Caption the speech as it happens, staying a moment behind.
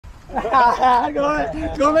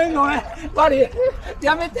ごめん。バリ，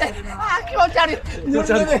やめて。気持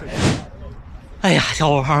ち悪い。哎呀，小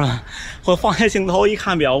伙伴们，我放下镜头一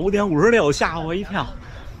看表，5:56，吓我一跳。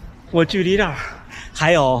我距离这儿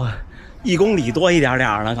还有1公里多一点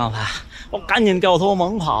呢。刚才我赶紧掉头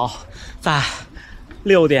猛跑，在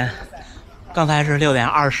6点，刚才是6点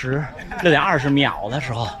20秒的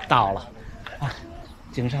时候到了。啊，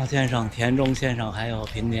景少先生、田中先生还有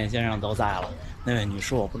平田先生都在了。那位女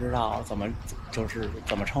士我不知道怎么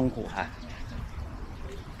称呼还。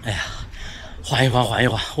哎呀，缓一缓，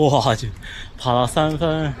我去，跑到3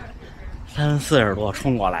分3、40多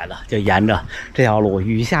冲过来的，就沿着这条路，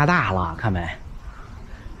雨下大了，看没？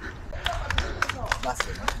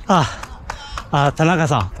田中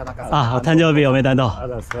さん。誕生日おめでとう。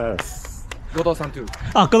後藤さん。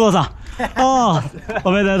後藤さん。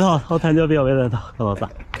おめでとう。お誕生日おめでとう。後藤さん。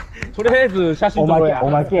とりあえず写真撮ろうや。お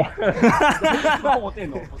まけ。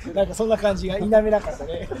なんかそんな感じが否めなかった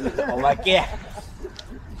ね。おまけ。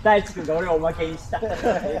大地君给我おまけ一下。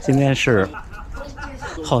今天是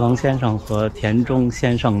后藤先生和田中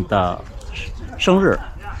先生的生日，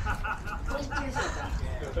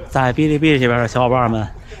在哔哩哔哩这边的小伙伴们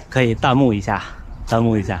可以弹幕一下，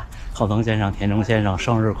后藤先生、田中先生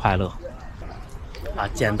生日快乐！啊，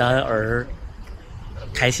简单而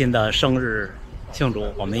开心的生日庆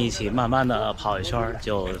祝，我们一起慢慢的跑一圈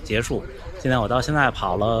就结束。今天我到现在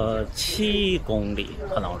跑了7公里，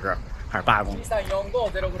可能是还是8公里。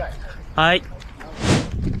嗨，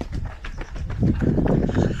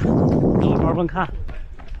小伙伴们看。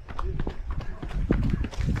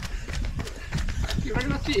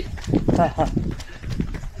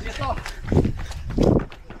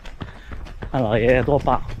看老爷爷多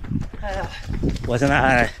棒！我现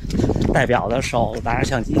在戴表的手拿着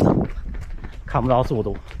相机呢，看不到速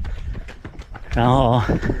度。然后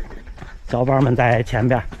小伙伴们在前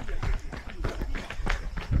边。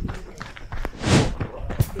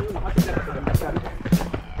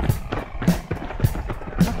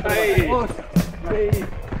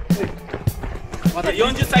また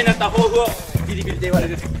40歳になった抱負をビリビリで言われ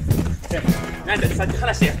る。なんでさっき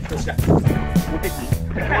話してどうした？モテ期。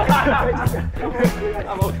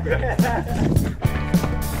あ、もう。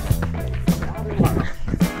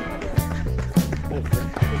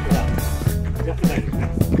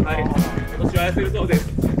はい。今年は痩せるそうです。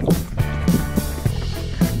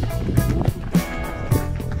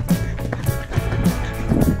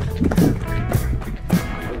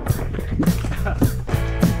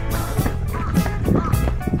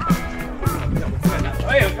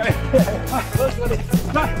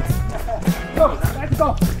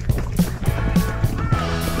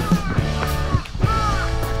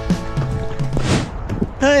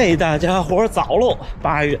嘿，大家伙早喽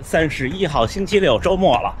！8月31号星期六，周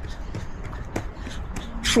末了。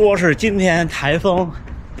说是今天台风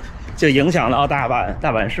就影响到大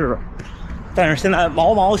阪市，但是现在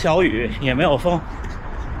毛毛小雨，也没有风。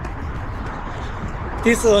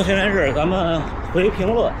第4个训练日，咱们回评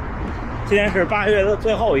论。今天是8月的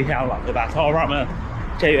最后一天了，对吧？小伙伴们，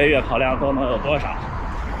这月跑量都能有多少？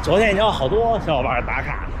昨天已经有好多小伙伴打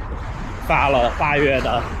卡，发了8月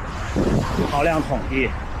的跑量统计。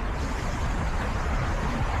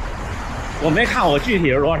我没看我具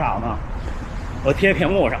体是多少呢，我贴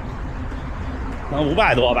屏幕上，能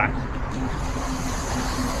500多吧。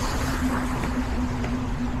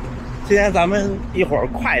今天咱们一会儿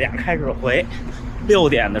快点开始回，6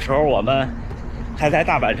点的时候我们还在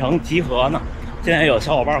大阪城集合呢。今天有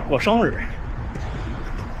小伙伴过生日，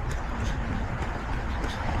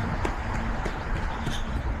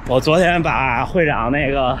我昨天把会长那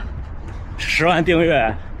个10万订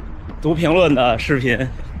阅读评论的视频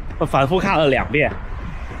我反复看了2遍。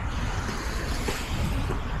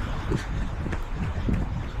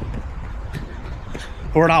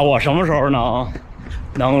不知道我什么时候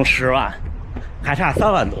能10万，还差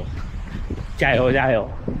3万多，加油加油！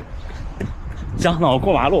行，那我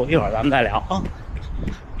过马路，一会儿咱们再聊啊。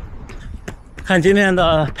看今天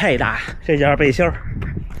的配搭，这件背心儿，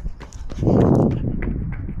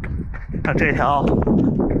看这条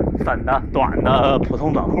粉的短的普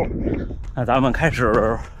通短裤。那咱们开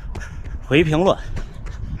始回评论。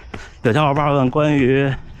有小伙伴问关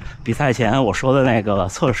于比赛前我说的那个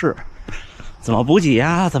测试，怎么补给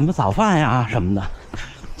呀，怎么早饭呀什么的。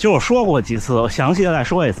其实我说过几次，我详细的再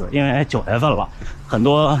说一次，因为9月份了，很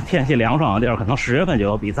多天气凉爽的地儿可能10月份就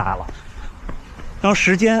有比赛了。然后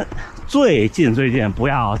时间最近不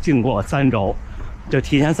要经过3周，就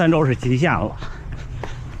提前3周是极限了。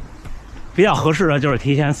比较合适的就是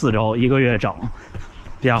提前4周，1个月整，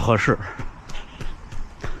比较合适。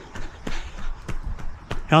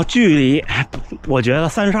然后距离，我觉得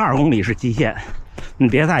32公里是极限，你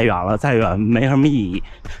别再远了，再远没什么意义。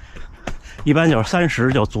一般就是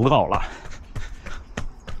30就足够了。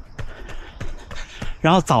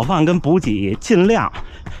然后早饭跟补给尽量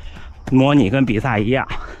模拟跟比赛一样，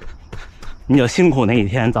你就辛苦那一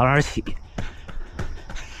天早点起。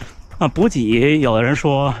补给有的人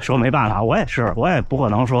说没办法，我也不可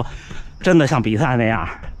能说真的像比赛那样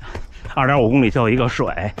2.5公里就有一个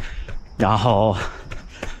水，然后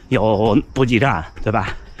有补给站，对吧？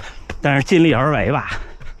但是尽力而为吧。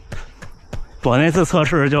我那次测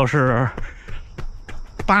试就是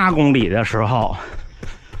8公里的时候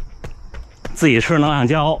自己吃能量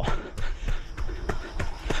胶，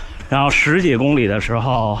然后10几公里的时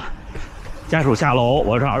候家属下楼，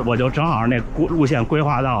我就正好那路线规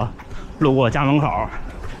划到路过家门口，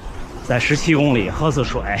在17公里喝次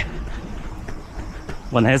水。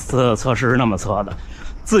我那次测试是那么测的，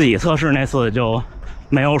自己测试那次就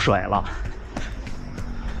没有水了，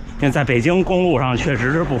因为在北京公路上确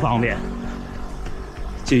实是不方便，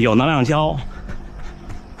就有能量胶。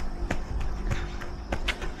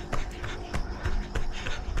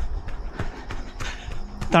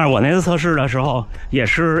但是我那次测试的时候也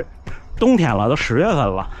是冬天了，都10月份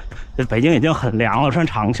了，北京已经很凉了，穿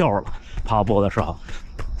长袖了，跑步的时候，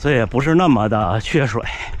所以也不是那么的缺水。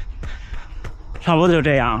差不多就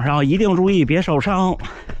这样，然后一定注意别受伤。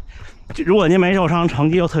如果您没受伤，成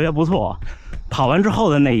绩又特别不错，跑完之后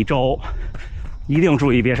的那一周一定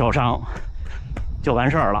注意别受伤，就完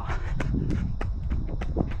事儿了。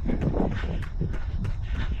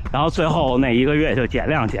然后最后那1个月就减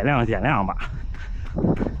量吧，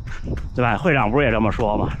对吧？会长不是也这么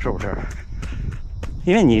说吗？是不是？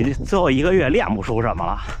因为你最后1个月练不出什么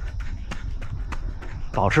了，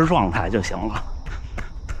保持状态就行了。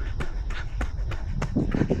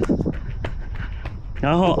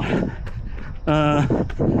然后，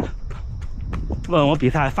问我比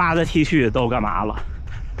赛发的 T 恤都干嘛了？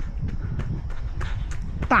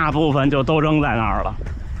大部分就都扔在那儿了，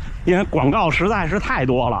因为广告实在是太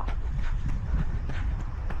多了。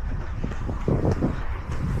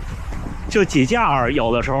就几件儿，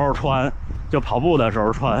有的时候穿，就跑步的时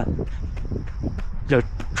候穿，就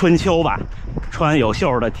春秋吧，穿有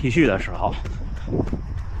袖的 T 恤的时候。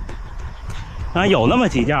当然有那么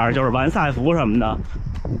几件就是完赛服什么的，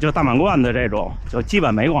就大满贯的这种，就基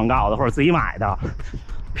本没广告的或者自己买的，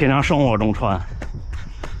平常生活中穿。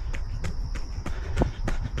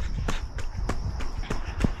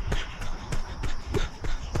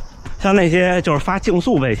像那些就是发竞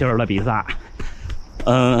速背心的比赛，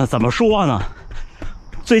怎么说呢？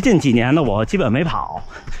最近几年的我基本没跑，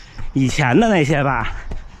以前的那些吧，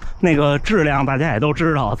那个质量大家也都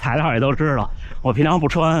知道，材料也都知道。我平常不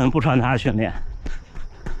穿它训练。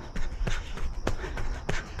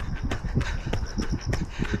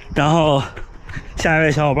然后下一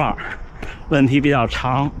位小伙伴问题比较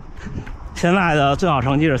长，现在的最好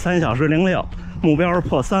成绩是3小时06，目标是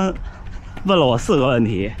破3，问了我4个问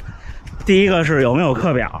题。第一个是有没有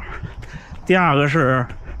课表，第二个是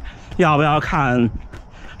要不要看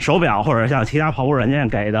手表或者像其他跑步软件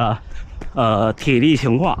给的体力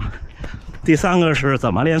情况，第3个是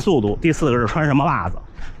怎么练速度，第4个是穿什么袜子，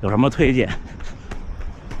有什么推荐。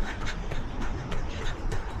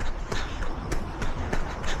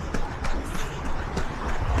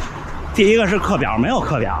第一个是课表，没有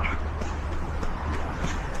课表，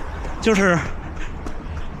就是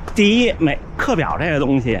第一，课表这个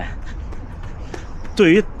东西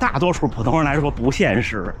对于大多数普通人来说不现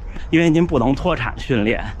实，因为您不能脱产训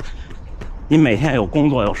练，您每天有工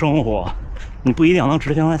作有生活，你不一定能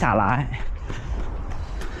执行得下来。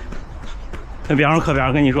就比方说课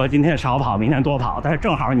表跟你说今天少跑明天多跑，但是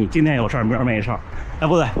正好你今天有事儿明儿没事儿，哎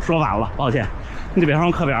不对，说反了，抱歉。你就比方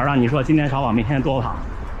说课表让你说今天少跑明天多跑，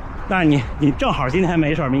但是你正好今天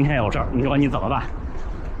没事儿明天有事儿，你说你怎么办？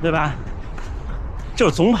对吧？就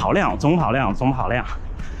是总跑量。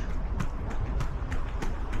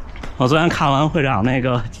我昨天看完会长那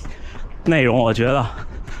个内容，我觉得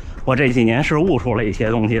我这几年是悟出了一些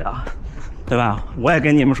东西的，对吧？我也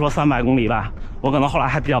跟你们说300公里吧，我可能后来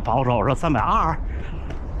还比较保守，我说320，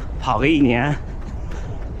跑个1年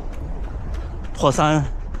破3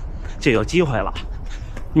就有机会了。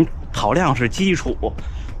你跑量是基础，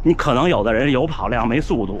你可能有的人有跑量没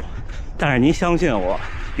速度，但是您相信我，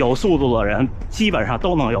有速度的人基本上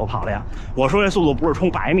都能有跑量。我说这速度不是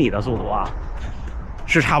冲100米的速度啊，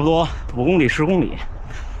是差不多5公里10公里，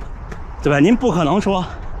对吧？您不可能说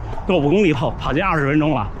我5公里跑进20分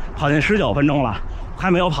钟了，跑进19分钟了，还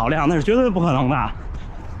没有跑量，那是绝对不可能的，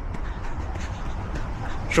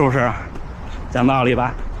是不是？讲道理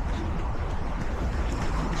吧。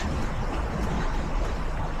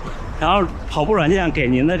然后跑步软件给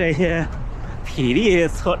您的这些体力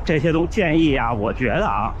这些建议啊，我觉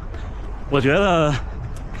得，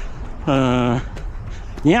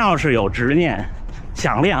您要是有执念，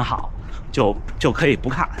想练好，就可以不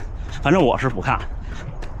看。反正我是不看，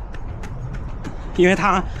因为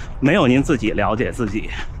它没有您自己了解自己。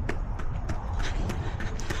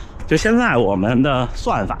就现在我们的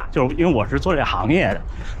算法，就是因为我是做这行业的，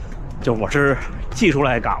就我是技术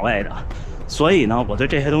类岗位的，所以呢，我对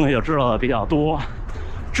这些东西就知道的比较多。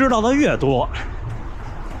知道的越多，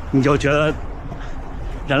你就觉得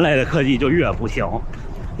人类的科技就越不行，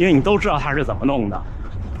因为你都知道它是怎么弄的，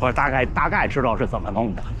或者大概知道是怎么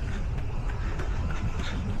弄的。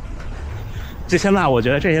就现在，我觉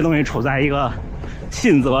得这些东西处在一个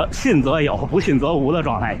信则有，不信则无的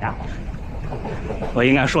状态下。我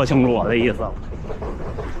应该说清楚我的意思了，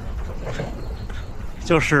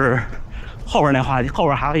就是后边那话题，后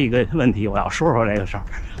边还有一个问题，我要说这个事儿，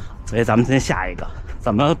所以咱们先下一个，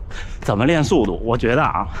怎么练速度？我觉得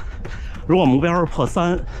啊，如果目标是破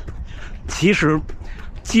3，其实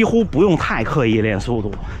几乎不用太刻意练速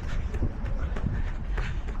度，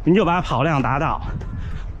您就把跑量达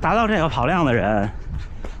到这个跑量的人，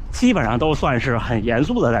基本上都算是很严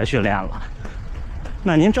肃的在训练了。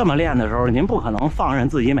那您这么练的时候，您不可能放任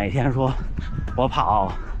自己每天说我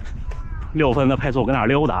跑6分的配速跟那儿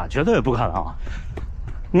溜达，绝对不可能。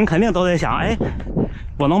您肯定都得想，哎，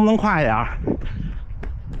我能不能快点儿？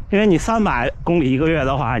因为你300公里一个月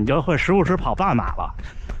的话，你就会时不时跑半马了，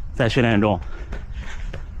在训练中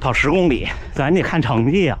跑10公里，咱得看成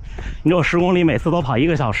绩啊。你就10公里每次都跑1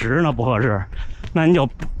个小时，那不合适。那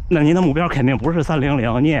您的目标肯定不是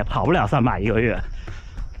300，你也跑不了300一个月。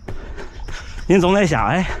您总得想，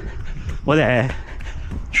哎，我得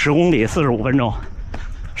10公里45分钟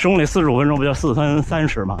，10公里45分钟不就4分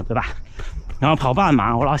30嘛，对吧？然后跑半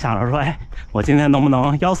马，我老想着说，哎，我今天能不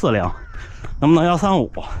能140，能不能135，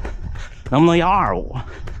能不能125？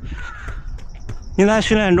您在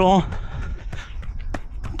训练中，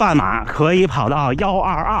半马可以跑到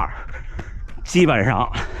122，基本上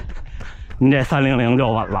您这300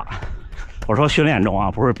就稳了。我说训练中啊，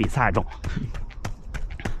不是比赛中。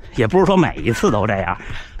也不是说每一次都这样，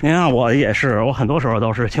您看我也是，我很多时候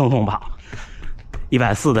都是轻松跑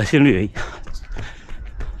，140的心率，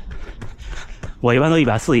我一般都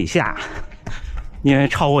140以下，因为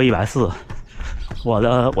超过140，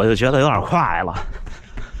我就觉得有点快了。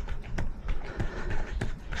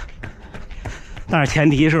但是前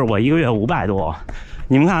提是我一个月500多，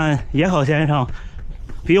你们看野口先生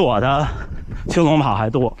比我的轻松跑还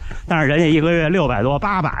多，但是人家一个月600多、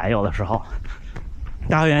800，有的时候。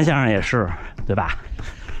大和元先生也是，对吧？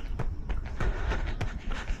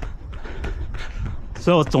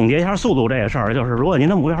所以我总结一下速度这个事儿，就是如果您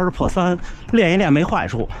的目标是破3，练一练没坏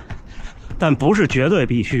处，但不是绝对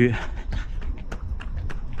必须。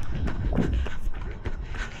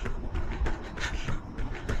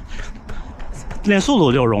练速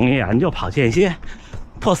度就容易啊，你就跑间歇。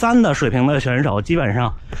破3的水平的选手，基本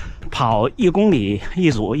上跑1公里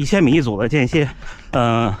一组、1000米一组的间歇，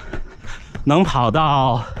能跑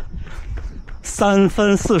到3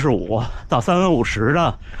分45到3分50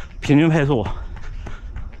的平均配速，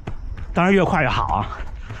当然越快越好啊，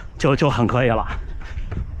就很可以了。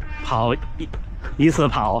跑一次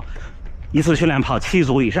训练跑7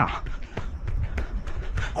组以上，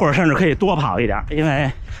或者甚至可以多跑一点，因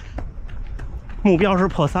为目标是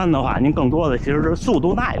破3的话，您更多的其实是速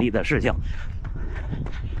度耐力的事情。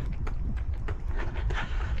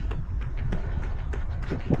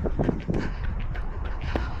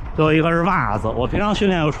最后一个是袜子，我平常训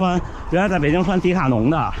练又穿，原来在北京穿迪卡侬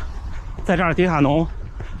的，在这儿迪卡侬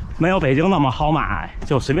没有北京那么好买，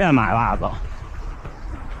就随便买袜子。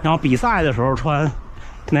然后比赛的时候穿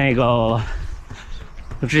那个，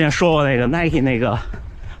我之前说过那个 Nike 那个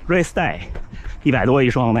Race Day 100多一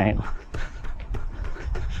双那个，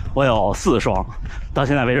我有4双，到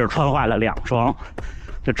现在为止穿坏了2双，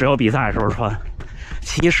就只有比赛的时候穿。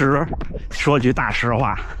其实说句大实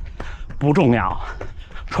话，不重要。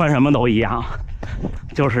穿什么都一样，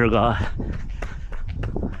就是个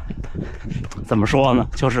怎么说呢？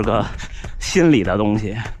就是个心理的东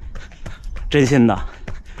西，真心的。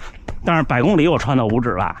但是100公里我穿的5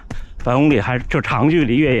指袜，100公里还就长距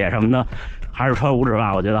离越野什么的，还是穿5指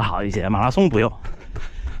袜我觉得好一些。马拉松不用。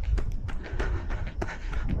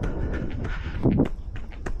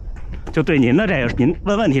就对您的这个，您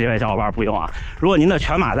问问题这位小伙伴不用啊。如果您的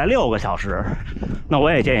全马在6个小时，那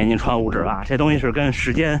我也建议您穿5指袜。这东西是跟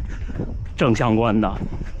时间正相关的，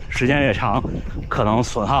时间越长，可能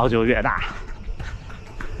损耗就越大。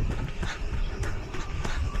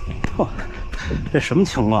嚯，这什么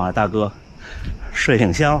情况啊，大哥？睡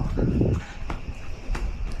挺香。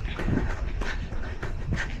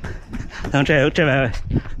那这位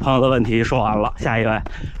朋友的问题说完了，下一位，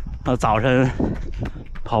早晨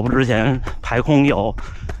跑步之前排空有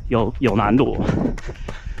难度，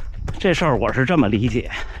这事儿我是这么理解，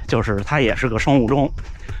就是它也是个生物钟，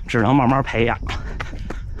只能慢慢培养。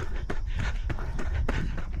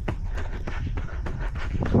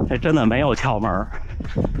这真的没有窍门。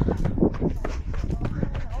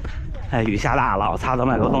哎，雨下大了，我擦擦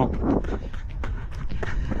麦克风。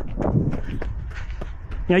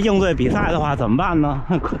你要应对比赛的话怎么办呢？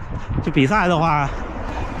就比赛的话，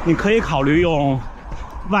你可以考虑用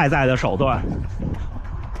外在的手段，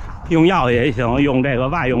用药也行，用这个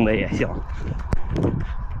外用的也行。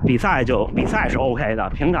比赛是 OK 的，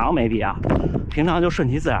平常没必要，平常就顺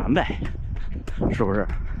其自然呗，是不是？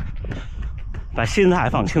把心态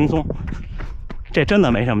放轻松，这真的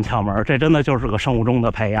没什么窍门，这真的就是个生物钟的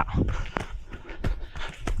培养。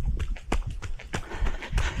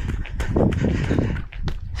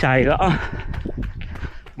下一个啊，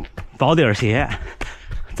薄底鞋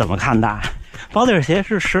怎么看待？薄底鞋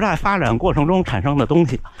是时代发展过程中产生的东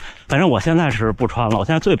西，反正我现在是不穿了，我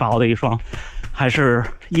现在最薄的一双还是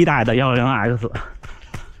1代的110X，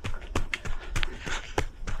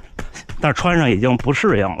 但是穿上已经不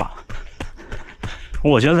适应了。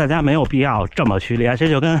我觉得大家没有必要这么去练，这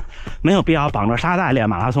就跟没有必要绑着沙袋练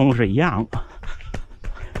马拉松是一样的，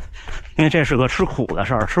因为这是个吃苦的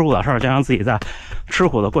事儿，吃苦的事儿就让自己在吃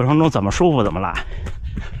苦的过程中怎么舒服怎么来。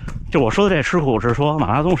就我说的这吃苦是说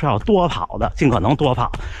马拉松是要多跑的，尽可能多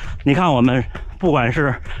跑。你看我们不管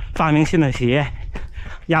是发明新的鞋、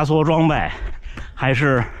压缩装备，还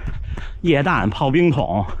是液氮、泡冰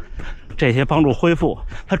桶，这些帮助恢复，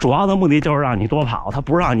它主要的目的就是让你多跑，它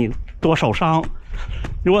不是让你多受伤。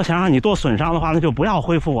如果想让你多损伤的话，那就不要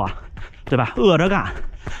恢复啊，对吧？饿着干，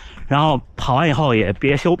然后跑完以后也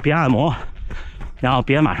别别按摩，然后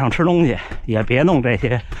别马上吃东西，也别弄这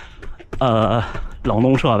些冷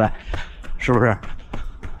冻设备，是不是？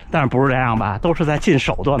但是不是这样吧？都是在尽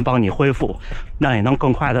手段帮你恢复，让你能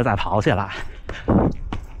更快的再跑起来。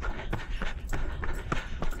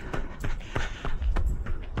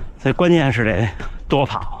所以关键是得多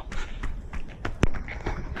跑。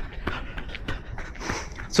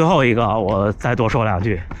最后一个我再多说两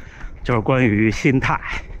句，就是关于心态，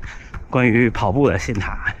关于跑步的心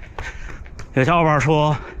态。有小伙伴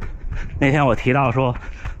说，那天我提到说，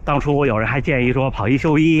当初有人还建议说跑1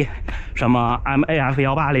休1，什么 MAF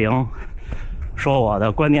 180，说我的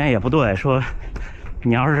观点也不对，说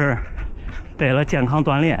你要是为了健康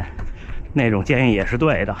锻炼，那种建议也是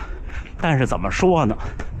对的。但是怎么说呢？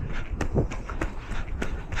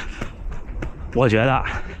我觉得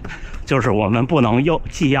就是我们不能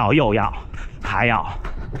既要又要还要。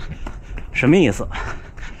什么意思？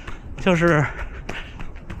就是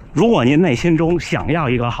如果您内心中想要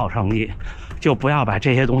一个好成绩，就不要把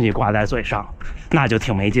这些东西挂在嘴上，那就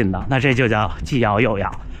挺没劲的。那这就叫既要又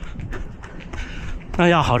要。那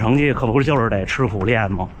要好成绩可不就是得吃苦练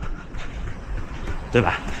吗？对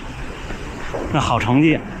吧？那好成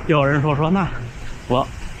绩，又有人说那我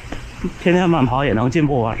天天慢跑也能进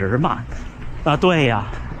步啊，只是慢。啊，对呀，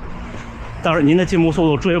但是您的进步速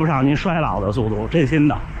度追不上您衰老的速度，真心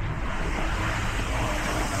的，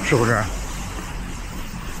是不是？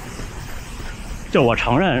就我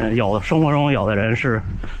承认，生活中有的人是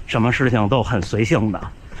什么事情都很随性的，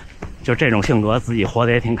就这种性格自己活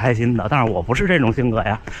得也挺开心的。但是我不是这种性格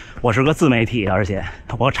呀，我是个自媒体，而且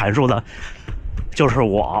我阐述的就是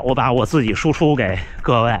我把我自己输出给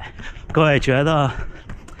各位，各位觉得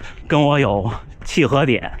跟我有契合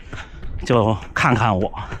点，就看看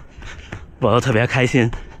我就特别开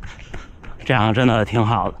心，这样真的挺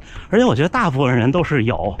好的。而且我觉得大部分人都是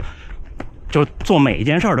就做每一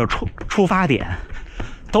件事的出发点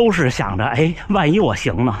都是想着，哎，万一我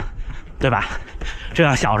行呢，对吧？就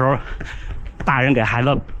像小时候大人给孩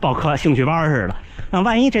子报课兴趣班似的，那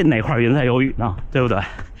万一这哪块云彩有雨呢，对不对？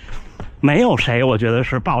没有谁我觉得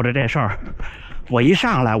是抱着这事儿，我一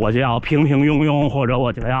上来我就要平平庸庸，或者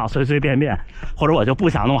我就要随随便便，或者我就不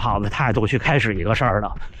想弄好的态度去开始一个事儿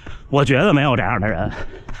的。我觉得没有这样的人，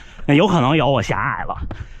有可能有，我狭隘了。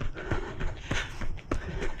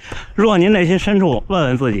如果您内心深处问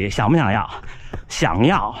问自己想不想要，想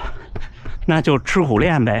要，那就吃苦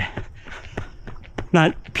练呗。那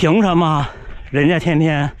凭什么人家天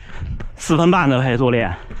天4分半的配速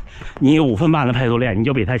练，你5分半的配速练，你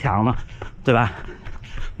就比他强呢？对吧？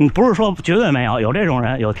你不是说绝对没有，有这种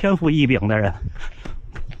人，有天赋异禀的人。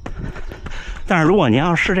但是如果您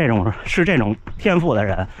要是这种天赋的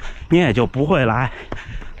人，您也就不会来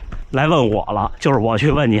问我了，就是我去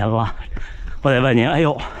问您了。我得问您，哎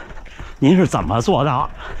呦，您是怎么做到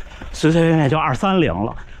随随便便就230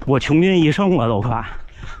了？我穷尽一生了都快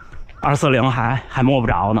，240还摸不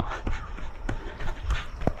着呢。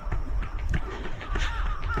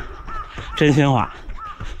真心话，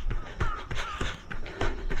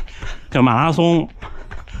就马拉松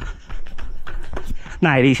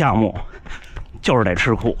耐力项目就是得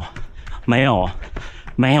吃苦，没有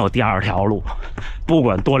第二条路。不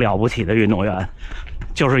管多了不起的运动员，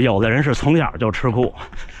就是有的人是从小就吃苦，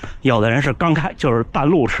有的人是就是半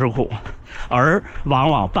路吃苦，而往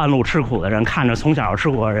往半路吃苦的人看着从小吃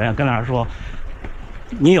苦的人跟那说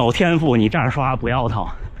你有天赋，你站着说话不腰疼，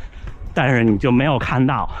但是你就没有看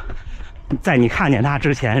到在你看见他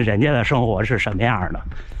之前人家的生活是什么样的。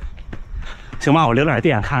行吧，我留点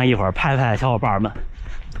电，看看一会儿拍拍小伙伴们，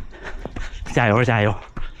加油加油。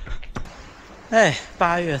哎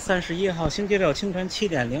，8月31号星期六清晨7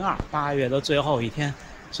点02，8月的最后一天，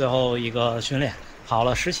最后一个训练，跑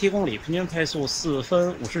了17公里，平均配速4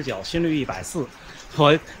分59，心率140。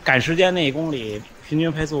我赶时间那1公里平均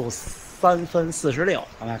配速3分46，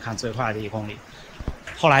刚才看最快的1公里。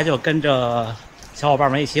后来就跟着小伙伴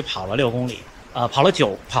们一起跑了6公里，跑了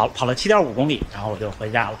7.5公里，然后我就回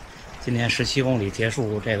家了。今天17公里结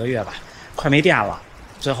束这个月吧，快没电了。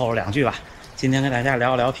最后2句吧。今天跟大家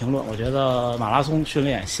聊一聊评论，我觉得马拉松训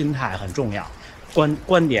练心态很重要，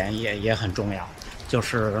观点也很重要，就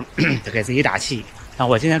是给自己打气。那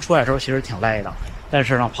我今天出来的时候其实挺累的，但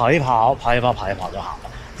是呢，跑一跑就好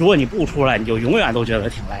了。如果你不出来，你就永远都觉得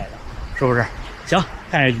挺累的，是不是？行，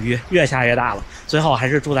看着雨越下越大了，最后还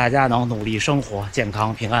是祝大家能努力生活，健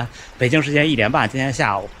康平安。北京时间1点半，今天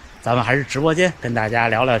下午咱们还是直播间跟大家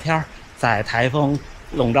聊聊天，在台风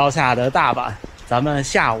笼罩下的大阪。咱们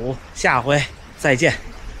下回再见。